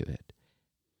 lines into it.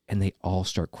 And they all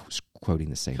start quoting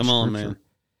the same Scripture. Come on, man.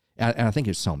 And I think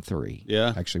it's Psalm 3.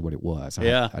 Yeah. Actually, what it was.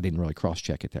 Yeah. I didn't really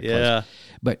cross-check it that close.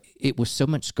 But it was so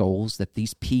much goals that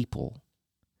these people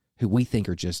who we think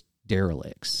are just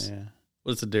derelicts. Yeah.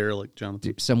 What's a derelict,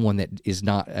 Jonathan? Someone that is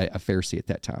not a Pharisee at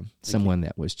that time. Someone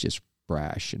that was just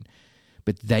brash.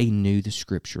 But they knew the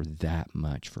Scripture that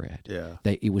much, Fred. Yeah.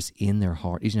 It was in their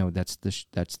heart. You know, that's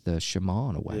the Shema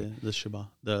in a way. Yeah, the Shema.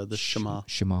 The Shema.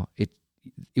 Shema.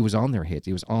 It was on their heads.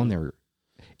 It was on their...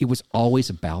 It was always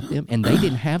about them, and they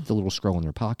didn't have the little scroll in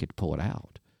their pocket to pull it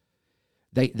out.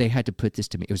 They had to put this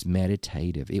to me. It was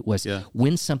meditative. It was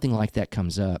when something like that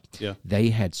comes up, they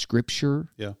had Scripture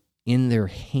in their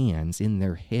hands, in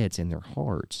their heads, in their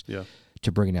hearts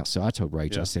to bring it out. So I told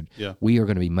Rachel, I said, we are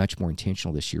going to be much more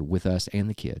intentional this year with us and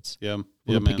the kids. Yeah.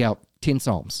 We're going to pick out 10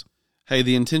 Psalms. Hey,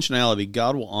 the intentionality,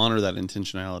 God will honor that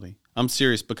intentionality. I'm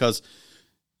serious because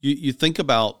you think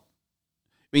about,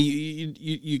 I mean,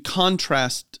 you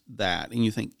contrast that, and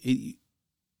you think,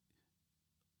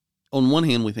 on one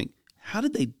hand, we think, how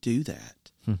did they do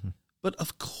that? Mm-hmm. But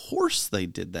of course they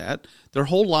did that. Their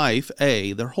whole life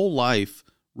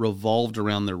revolved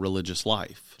around their religious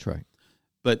life. That's right.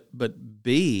 But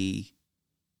B,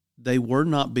 they were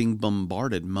not being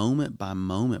bombarded moment by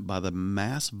moment by the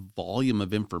mass volume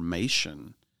of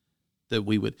information that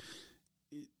we would.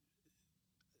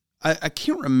 I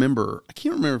can't remember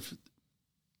if.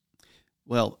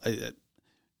 Well,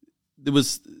 there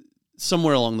was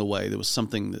somewhere along the way, there was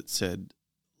something that said,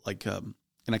 like, and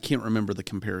I can't remember the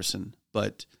comparison,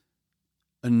 but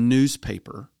a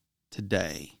newspaper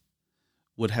today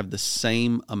would have the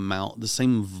same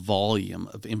volume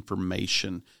of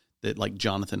information that, like,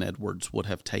 Jonathan Edwards would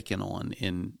have taken on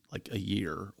in, like, a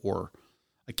year, or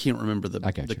I can't remember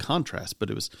the contrast, but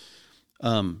it was,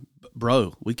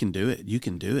 bro, we can do it. You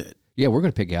can do it. Yeah, we're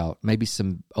going to pick out maybe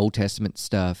some Old Testament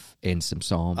stuff and some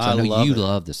Psalms. I know you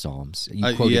love the Psalms.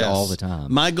 You quote it all the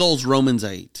time. My goal's Romans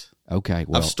 8. Okay,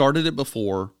 well. I've started it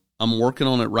before. I'm working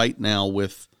on it right now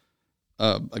with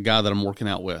a guy that I'm working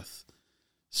out with.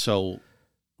 So,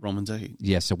 Romans 8.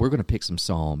 Yeah, so we're going to pick some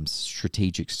Psalms,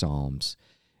 strategic Psalms,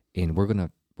 and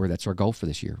that's our goal for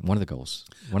this year. One of the goals.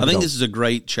 I think this is a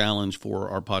great challenge for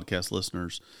our podcast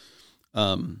listeners.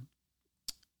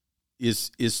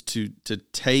 Is to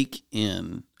take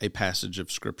in a passage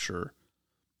of Scripture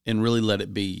and really let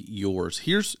it be yours.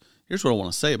 Here's what I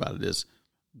want to say about it is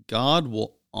God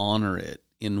will honor it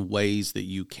in ways that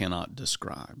you cannot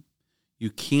describe. You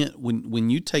can't,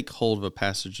 when you take hold of a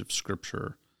passage of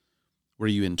Scripture where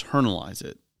you internalize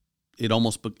it,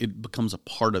 it becomes a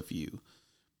part of you.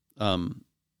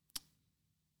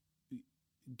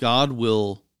 God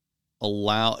will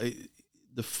allow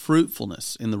the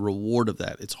fruitfulness and the reward of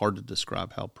that. It's hard to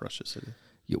describe how precious it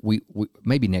is. We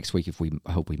maybe next week,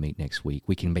 I hope we meet next week,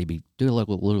 we can maybe do a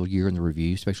little year in the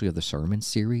review, especially of the sermon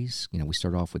series. You know, we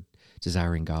start off with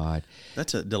Desiring God.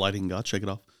 That's a Delighting God. Check it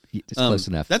off. It's close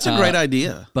enough. That's a great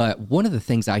idea. But one of the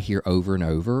things I hear over and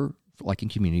over, like in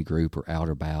community group or out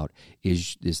or about,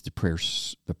 is the prayer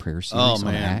series on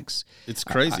Acts. It's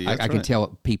crazy. I can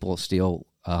tell people still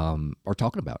are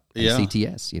talking about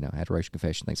CTS, adoration,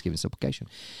 confession, thanksgiving, supplication.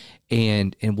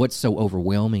 And what's so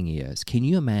overwhelming is, can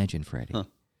you imagine, Freddie? Huh.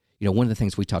 One of the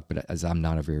things we talked about is I'm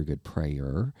not a very good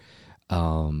prayer.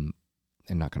 I'm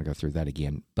not going to go through that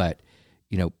again, but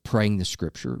praying the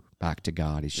Scripture back to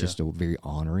God is just a very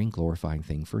honoring, glorifying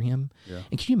thing for Him. Yeah.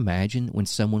 And can you imagine when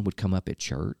someone would come up at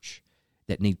church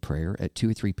that need prayer, at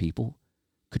 2 or 3 people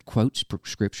could quote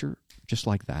Scripture just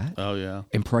like that? Oh yeah,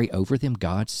 and pray over them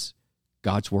God's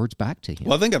words back to Him.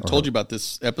 Well, I think I've told you about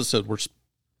this episode where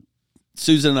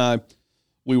Susan and I,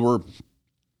 we were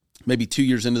maybe 2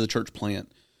 years into the church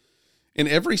plant. And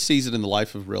every season in the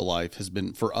life of Real Life has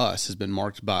been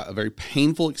marked by a very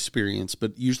painful experience,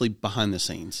 but usually behind the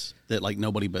scenes that like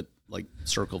nobody but like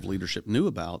circle of leadership knew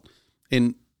about.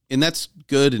 And that's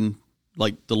good. And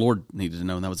like the Lord needed to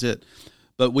know, and that was it.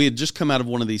 But we had just come out of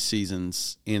one of these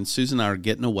seasons, and Susan and I are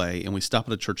getting away, and we stop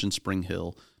at a church in Spring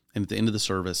Hill. And at the end of the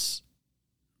service,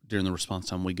 during the response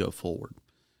time, we go forward.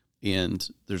 And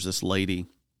there's this lady,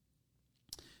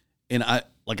 and I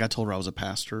told her I was a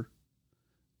pastor,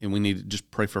 and we need to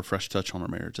just pray for a fresh touch on our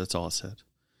marriage. That's all I said.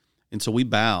 And so we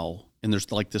bow, and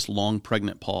there's like this long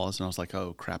pregnant pause, and I was like,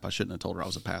 oh, crap, I shouldn't have told her I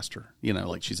was a pastor.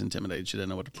 Like she's intimidated. She didn't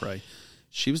know what to pray.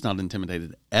 She was not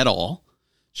intimidated at all.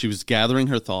 She was gathering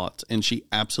her thoughts, and she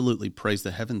absolutely praised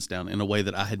the heavens down in a way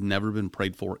that I had never been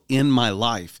prayed for in my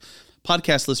life.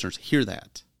 Podcast listeners, hear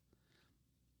that.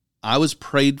 I was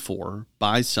prayed for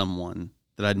by someone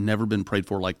that I'd never been prayed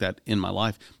for like that in my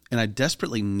life, and I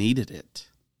desperately needed it.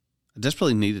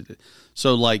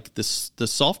 So like the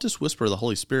softest whisper of the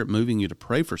Holy Spirit moving you to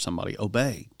pray for somebody,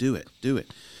 obey, do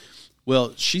it.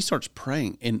 Well, she starts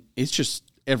praying, and it's just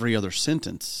every other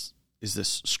sentence is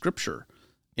this scripture.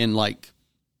 And like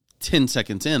 10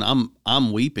 seconds in,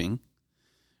 I'm weeping.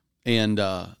 And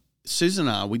Susan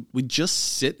and I, we just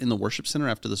sit in the worship center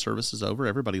after the service is over.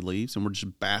 Everybody leaves, and we're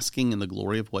just basking in the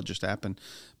glory of what just happened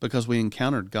because we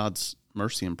encountered God's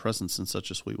mercy and presence in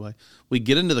such a sweet way. We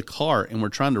get into the car, and we're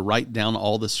trying to write down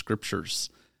all the scriptures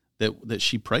that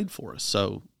she prayed for us.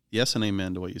 So yes and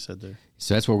amen to what you said there.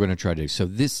 So that's what we're going to try to do. So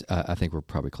this, I think we're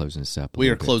probably closing this up. We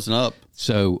are closing up.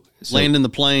 So landing the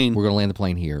plane. We're going to land the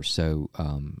plane here. So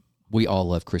we all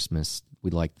love Christmas.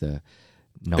 We like the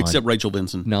except Rachel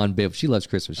Benson. She loves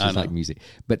Christmas. She's like music.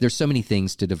 But there's so many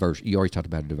things to diversion. You already talked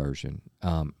about a diversion.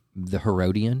 The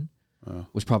Herodian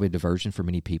was probably a diversion for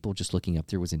many people. Just looking up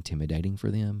there was intimidating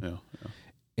for them. Yeah.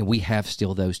 And we have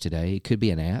still those today. It could be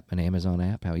an app, an Amazon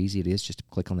app, how easy it is just to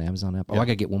click on the Amazon app. Oh, I got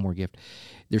to get one more gift.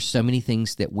 There's so many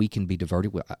things that we can be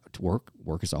diverted with. To work.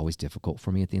 Work is always difficult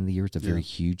for me at the end of the year. It's a very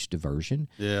huge diversion.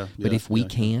 But if we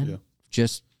can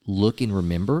just look and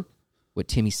remember what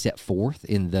Timmy set forth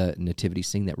in the nativity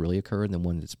scene that really occurred, and the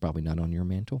one that's probably not on your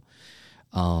mantle,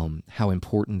 how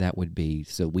important that would be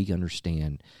so we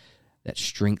understand that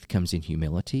strength comes in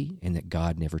humility and that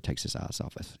God never takes his eyes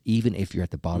off us. Even if you're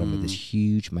at the bottom of this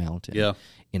huge mountain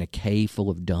in a cave full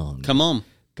of dung. Come on.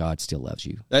 God still loves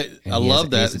you. I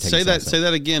love that. Say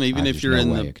that again, even if you're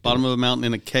in the bottom of a mountain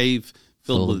in a cave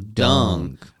filled with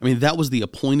dung. I mean, that was the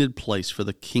appointed place for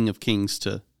the King of Kings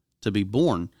to be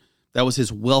born. That was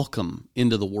his welcome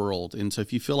into the world. And so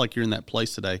if you feel like you're in that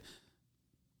place today,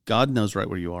 God knows right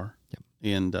where you are. Yep.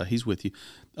 And he's with you.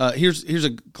 Here's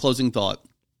a closing thought.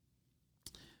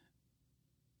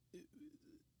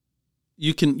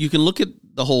 You can look at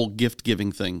the whole gift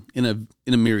giving thing in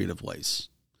a myriad of ways.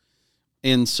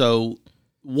 And so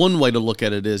one way to look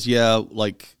at it is,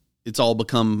 like it's all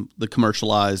become the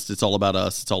commercialized, it's all about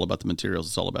us, it's all about the materials,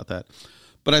 it's all about that.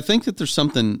 But I think that there's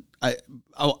something I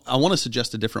want to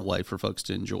suggest a different way for folks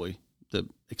to enjoy the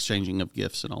exchanging of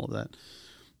gifts and all of that.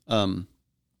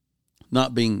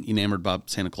 Not being enamored by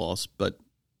Santa Claus, but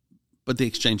the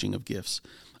exchanging of gifts.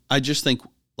 I just think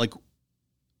like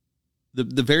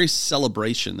the very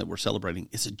celebration that we're celebrating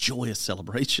is a joyous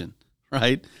celebration,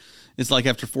 right? It's like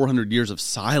after 400 years of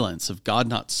silence, of God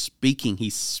not speaking, he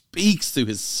speaks through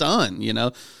his son,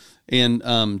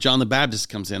 and John the Baptist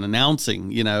comes in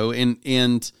announcing,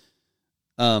 and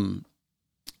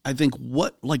I think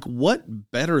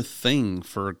what better thing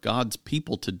for God's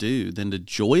people to do than to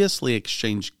joyously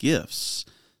exchange gifts,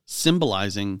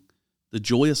 symbolizing the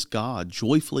joyous God,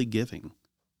 joyfully giving,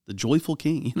 the joyful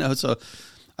King, so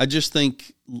I just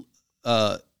think,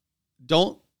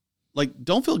 don't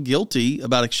feel guilty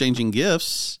about exchanging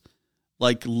gifts.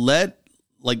 Let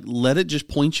it just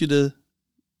point you to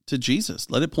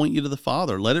Jesus. Let it point you to the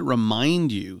Father. Let it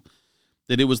remind you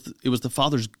that it was the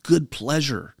Father's good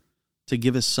pleasure to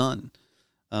give his son.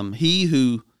 He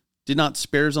who did not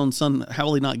spare his own son, how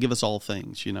will he not give us all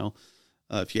things?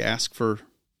 If you ask for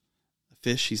a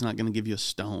fish, he's not going to give you a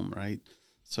stone, right?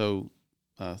 So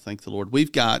thank the Lord.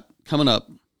 We've got coming up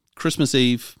Christmas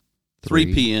Eve,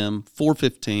 3 p.m.,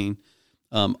 4:15.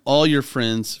 All your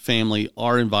friends, family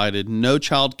are invited. No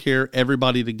childcare,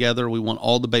 everybody together. We want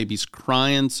all the babies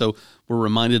crying. So we're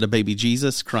reminded of baby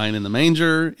Jesus crying in the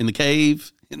manger, in the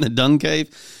cave, in the dung cave.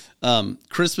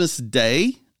 Christmas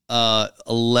Day,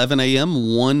 11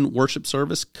 a.m., one worship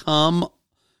service. Come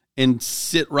and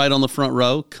sit right on the front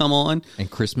row. Come on. And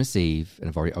Christmas Eve,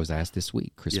 and I was asked this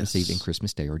week, Christmas Eve and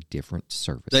Christmas Day are different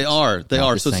services. They are.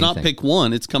 So it's not pick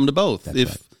one. It's come to both.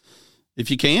 If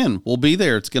you can, we'll be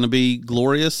there. It's going to be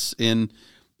glorious and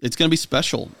it's going to be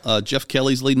special. Jeff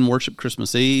Kelly's leading worship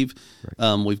Christmas Eve.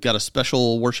 Right. We've got a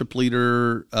special worship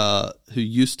leader who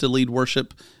used to lead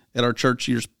worship at our church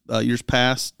years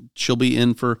past. She'll be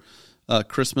in for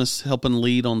Christmas, helping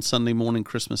lead on Sunday morning,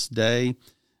 Christmas Day.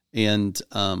 And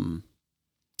 11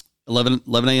 a.m.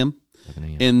 11 a.m.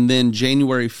 And then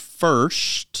January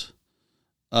 1st,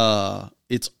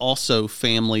 it's also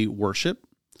family worship.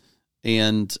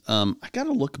 And I got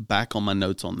to look back on my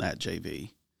notes on that,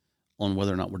 JV, on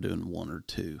whether or not we're doing one or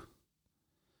two.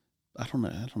 I don't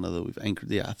know that we've anchored.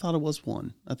 Yeah, I thought it was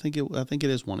one. I think it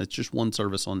is one. It's just one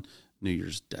service on New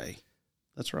Year's Day.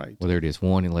 That's right. Well, there it is.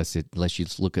 One, unless you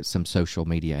look at some social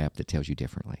media app that tells you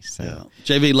differently. So, yeah.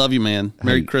 JV, love you, man.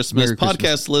 Merry Christmas. Merry Podcast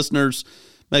Christmas. Listeners,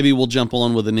 maybe we'll jump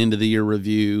on with an end of the year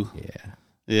review. Yeah.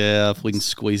 Yeah, if we can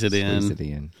squeeze it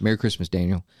in. Merry Christmas,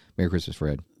 Daniel. Merry Christmas,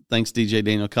 Fred. Thanks, DJ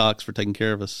Daniel Cox, for taking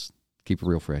care of us. Keep it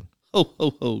real, Fred. Ho,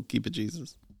 ho, ho. Keep it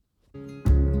Jesus.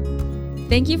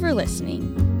 Thank you for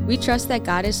listening. We trust that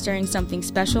God is stirring something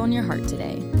special in your heart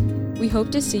today. We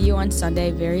hope to see you on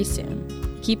Sunday very soon.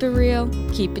 Keep it real,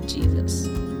 keep it Jesus.